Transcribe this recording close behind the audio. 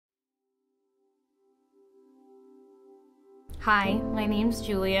Hi, my name's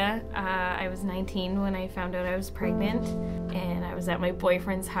Julia. I was 19 when I found out I was pregnant, and I was at my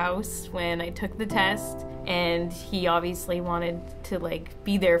boyfriend's house when I took the test, and he obviously wanted to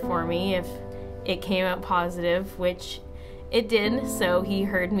be there for me if it came out positive, which it did. So he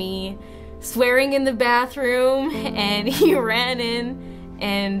heard me swearing in the bathroom and he ran in,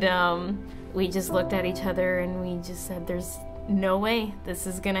 and we just looked at each other and we just said, there's no way this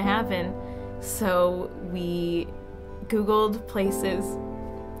is gonna happen. So we Googled places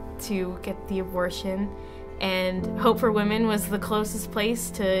to get the abortion, and Hope for Women was the closest place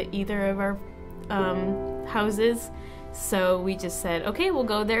to either of our houses. So we just said, okay, we'll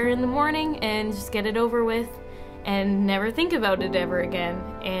go there in the morning and just get it over with and never think about it ever again.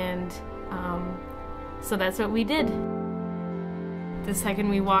 And so that's what we did. The second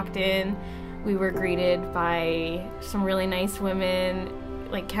we walked in, we were greeted by some really nice women,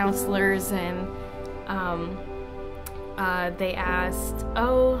 like counselors, and they asked,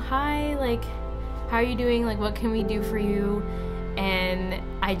 oh, hi, how are you doing? What can we do for you? And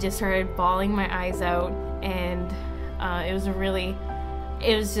I just started bawling my eyes out, and it was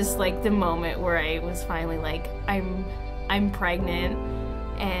just the moment where I was finally I'm pregnant,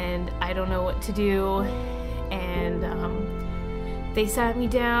 and I don't know what to do. And they sat me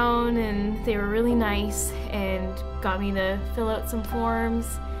down, and they were really nice and got me to fill out some forms,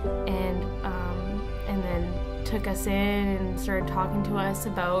 and then took us in and started talking to us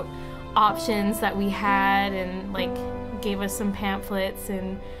about options that we had, and gave us some pamphlets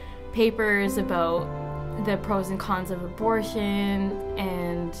and papers about the pros and cons of abortion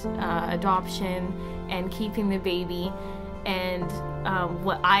and adoption and keeping the baby, and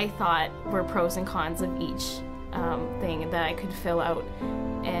what I thought were pros and cons of each thing that I could fill out.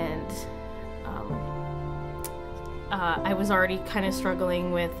 And I was already kind of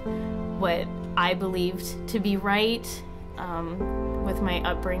struggling with what I believed to be right with my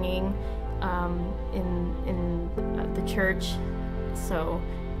upbringing in the church. So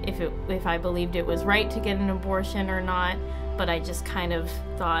if I believed it was right to get an abortion or not, but I just kind of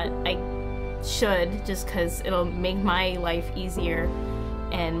thought I should, just because it'll make my life easier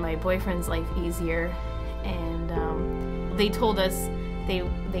and my boyfriend's life easier. And they told us they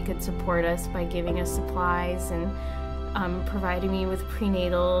could support us by giving us supplies and providing me with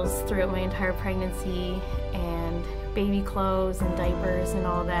prenatals throughout my entire pregnancy, and baby clothes and diapers and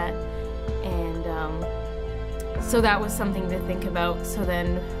all that. And so that was something to think about. So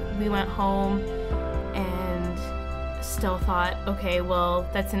then we went home and still thought, okay, well,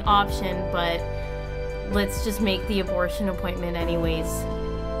 that's an option, but let's just make the abortion appointment anyways,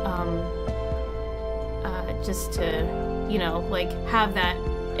 just to have that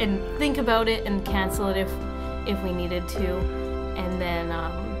and think about it and cancel it if we needed to. And then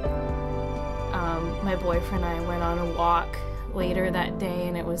my boyfriend and I went on a walk later that day,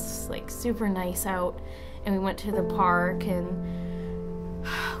 and it was super nice out, and we went to the park, and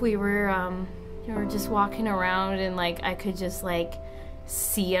we were just walking around, and I could just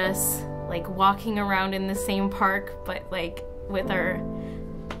see us walking around in the same park, but with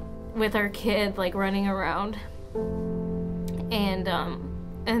our kid running around. And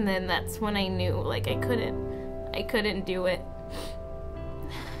then that's when I knew I couldn't do it.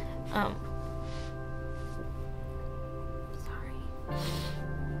 Sorry.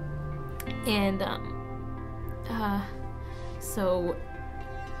 And so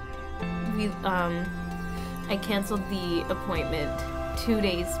I canceled the appointment 2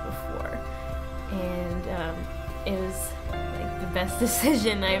 days before, and it was the best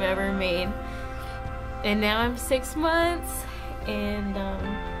decision I've ever made. And now I'm 6 months, and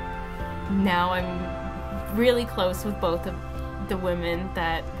now I'm really close with both of the women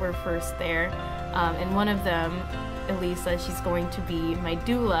that were first there, and one of them, Elisa, she's going to be my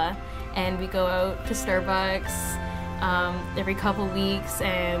doula, and we go out to Starbucks every couple weeks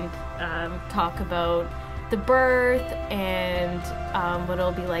and talk about the birth and what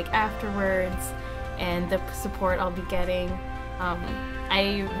it'll be like afterwards and the support I'll be getting.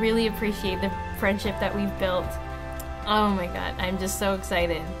 I really appreciate the friendship that we've built. Oh my god, I'm just so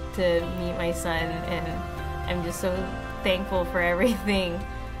excited to meet my son, and I'm just so thankful for everything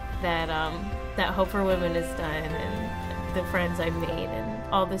that that Hope for Women has done, and the friends I've made, and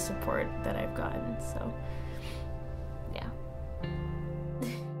all the support that I've gotten. So